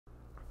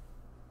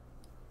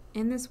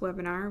In this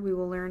webinar, we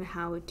will learn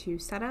how to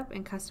set up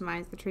and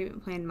customize the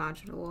treatment plan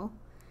module.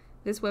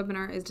 This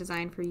webinar is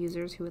designed for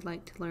users who would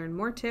like to learn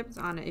more tips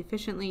on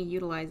efficiently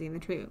utilizing the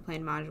treatment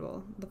plan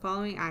module. The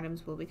following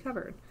items will be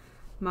covered: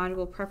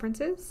 module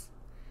preferences,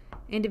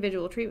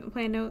 individual treatment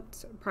plan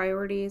notes,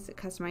 priorities,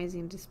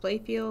 customizing display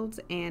fields,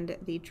 and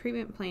the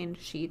treatment plan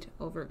sheet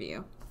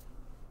overview.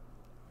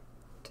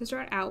 To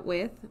start out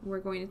with, we're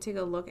going to take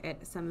a look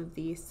at some of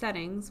the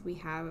settings we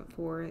have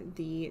for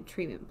the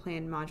treatment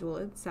plan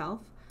module itself.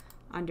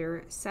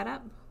 Under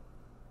Setup,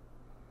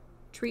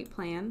 Treat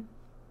Plan,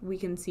 we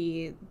can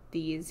see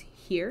these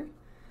here.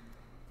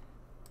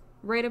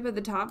 Right up at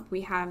the top,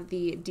 we have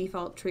the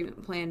default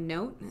treatment plan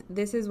note.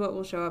 This is what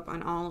will show up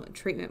on all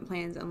treatment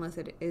plans unless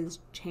it is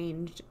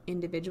changed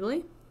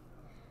individually.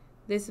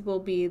 This will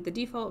be the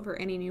default for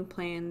any new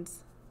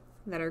plans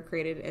that are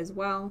created as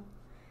well.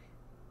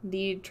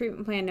 The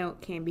treatment plan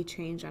note can be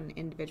changed on an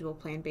individual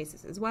plan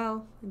basis as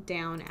well,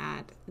 down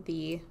at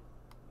the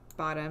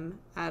bottom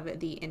of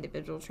the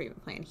individual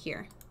treatment plan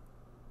here.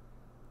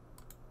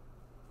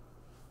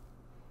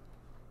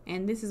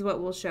 And this is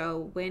what will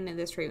show when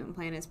this treatment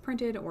plan is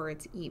printed or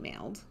it's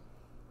emailed.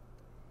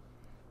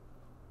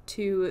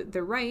 To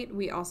the right,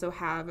 we also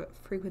have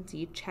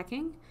frequency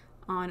checking.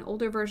 On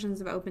older versions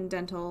of Open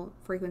Dental,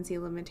 frequency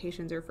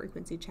limitations or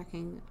frequency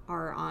checking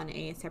are on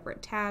a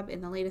separate tab.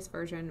 In the latest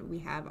version, we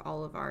have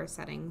all of our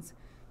settings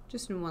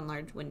just in one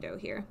large window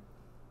here.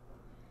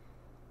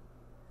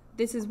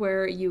 This is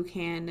where you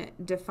can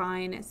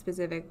define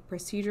specific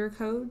procedure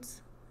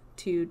codes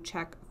to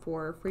check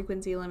for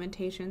frequency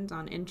limitations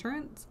on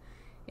insurance.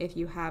 If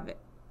you have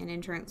an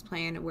insurance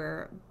plan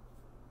where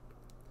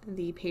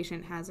the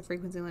patient has a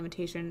frequency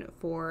limitation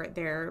for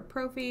their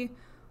prophy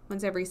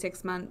once every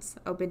 6 months,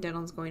 Open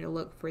Dental is going to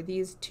look for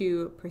these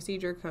two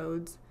procedure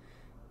codes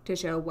to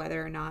show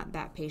whether or not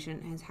that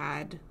patient has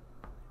had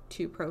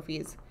 2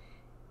 prophies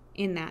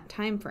in that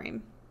time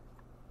frame.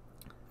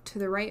 To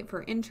the right,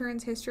 for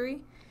insurance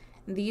history,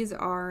 these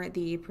are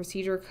the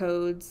procedure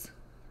codes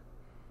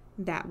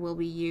that will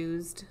be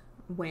used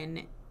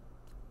when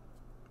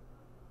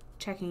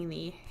checking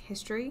the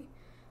history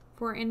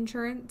for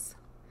insurance.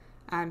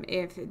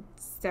 If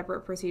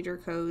separate procedure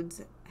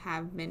codes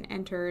have been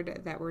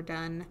entered that were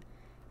done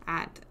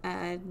at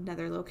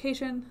another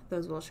location,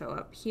 those will show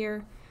up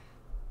here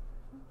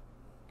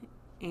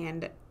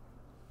and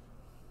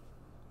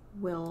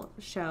will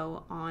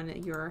show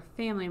on your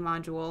family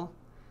module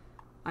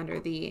under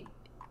the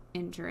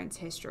insurance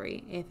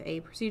history. If a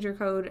procedure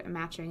code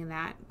matching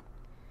that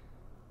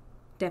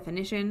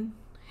definition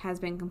has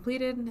been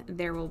completed,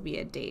 there will be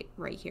a date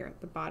right here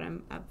at the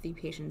bottom of the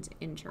patient's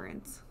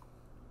insurance.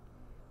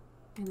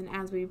 And then,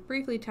 as we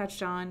briefly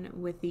touched on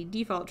with the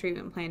default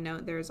treatment plan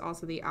note, there's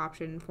also the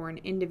option for an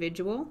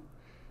individual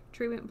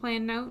treatment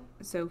plan note.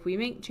 So if we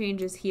make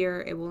changes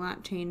here, it will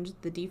not change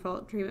the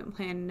default treatment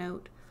plan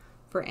note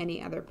for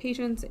any other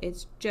patients.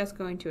 It's just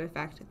going to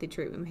affect the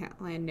treatment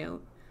plan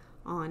note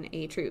on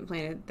a treatment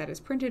plan that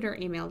is printed or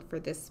emailed for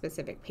this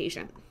specific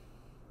patient.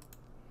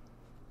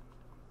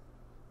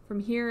 From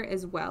here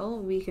as well,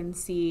 we can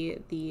see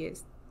the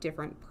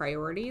different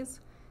priorities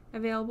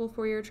available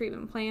for your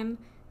treatment plan.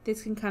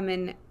 This can come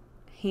in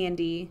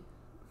handy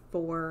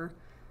for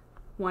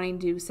wanting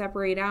to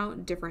separate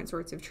out different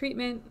sorts of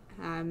treatment.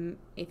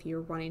 If you're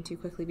wanting to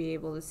quickly be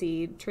able to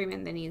see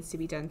treatment that needs to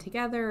be done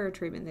together or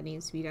treatment that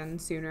needs to be done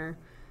sooner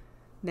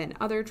than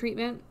other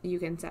treatment, you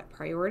can set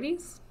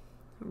priorities.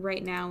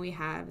 Right now we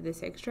have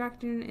this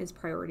extraction is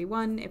priority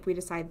 1. If we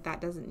decide that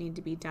doesn't need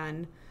to be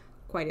done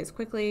quite as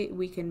quickly,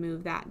 we can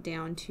move that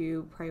down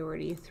to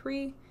priority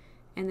 3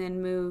 and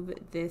then move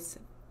this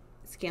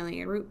scaling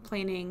and root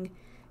planing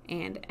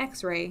and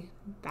x-ray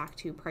back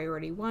to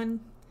priority 1.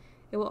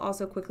 It will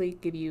also quickly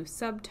give you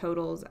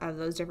subtotals of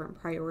those different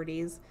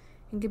priorities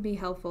and can be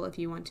helpful if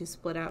you want to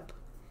split up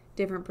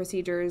different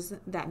procedures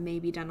that may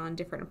be done on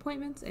different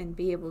appointments and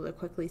be able to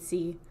quickly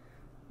see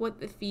what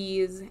the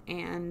fees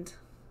and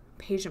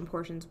patient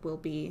portions will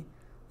be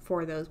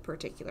for those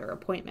particular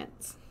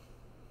appointments.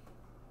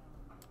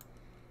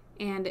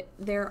 And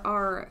there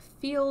are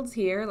fields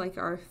here like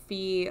our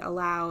fee,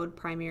 allowed,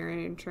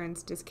 primary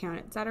insurance, discount,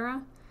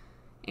 etc.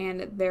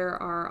 And there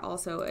are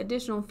also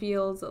additional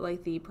fields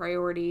like the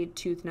priority,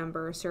 tooth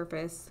number,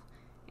 surface,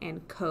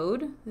 and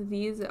code.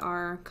 These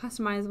are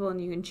customizable and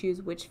you can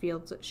choose which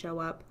fields show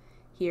up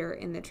here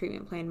in the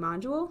treatment plan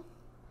module.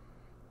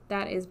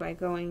 That is by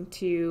going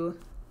to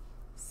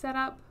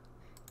Setup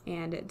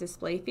and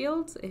Display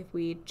Fields. If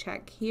we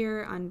check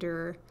here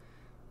under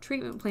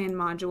treatment plan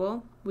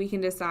module, we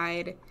can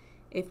decide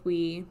if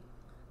we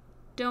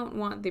don't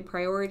want the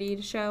priority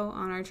to show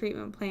on our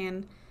treatment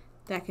plan,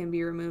 that can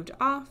be removed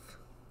off.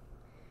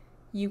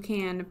 You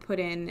can put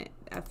in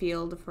a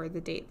field for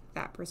the date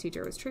that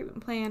procedure was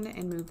treatment planned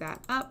and move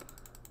that up.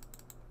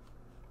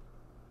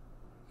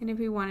 And if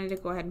we wanted to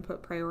go ahead and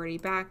put priority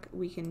back,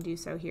 we can do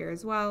so here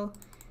as well.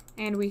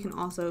 And we can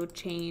also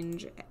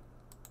change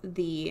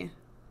the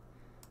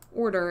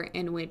order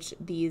in which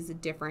these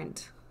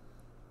different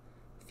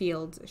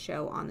fields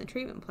show on the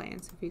treatment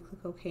plan. So if you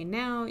click OK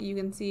now, you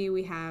can see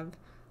we have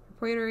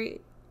report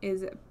rate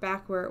is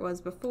back where it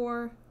was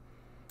before.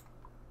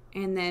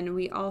 And then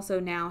we also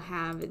now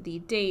have the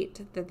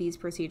date that these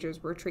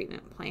procedures were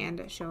treatment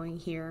planned showing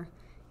here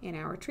in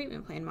our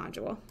treatment plan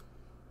module.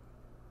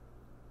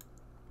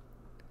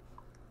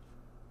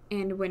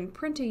 And when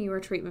printing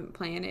your treatment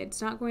plan,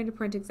 it's not going to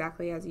print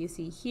exactly as you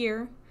see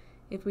here.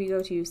 If we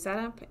go to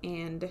Setup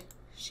and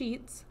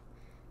Sheets,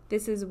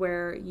 this is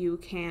where you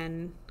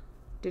can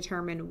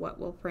determine what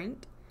will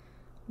print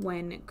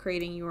when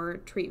creating your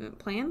treatment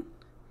plan.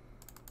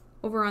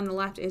 Over on the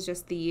left is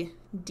just the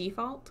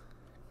default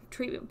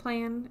treatment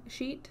plan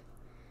sheet,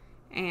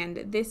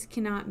 and this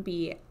cannot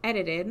be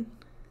edited.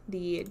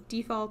 The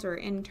default or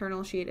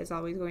internal sheet is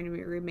always going to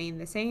remain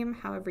the same.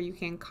 However, you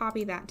can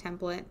copy that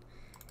template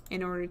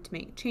in order to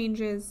make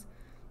changes.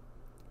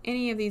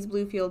 Any of these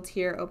blue fields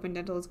here, Open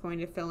Dental is going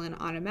to fill in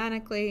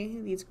automatically.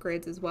 These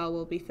grids as well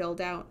will be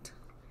filled out.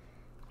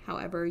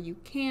 However, you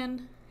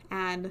can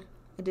add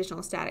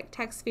additional static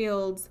text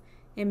fields,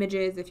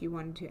 images if you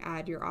wanted to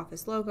add your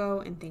office logo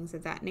and things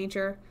of that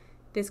nature.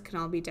 This can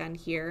all be done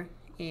here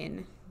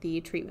in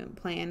the treatment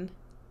plan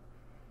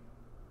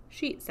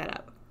sheet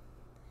setup.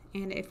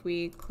 And if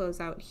we close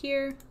out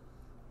here,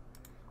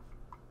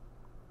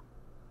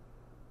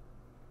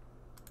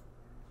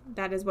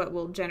 that is what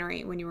will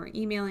generate when you are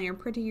emailing or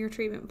printing your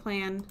treatment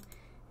plan,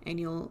 and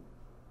you'll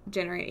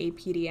generate a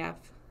PDF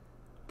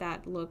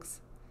that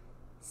looks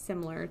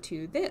similar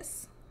to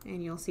this.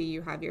 And you'll see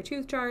you have your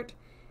tooth chart,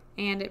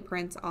 and it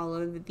prints all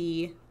of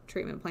the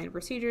treatment plan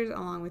procedures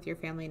along with your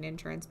family and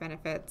insurance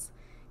benefits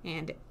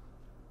and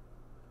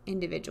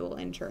individual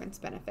insurance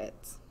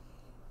benefits.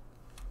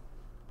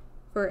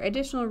 For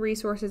additional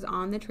resources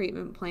on the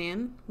treatment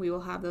plan, we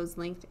will have those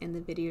linked in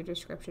the video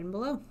description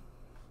below.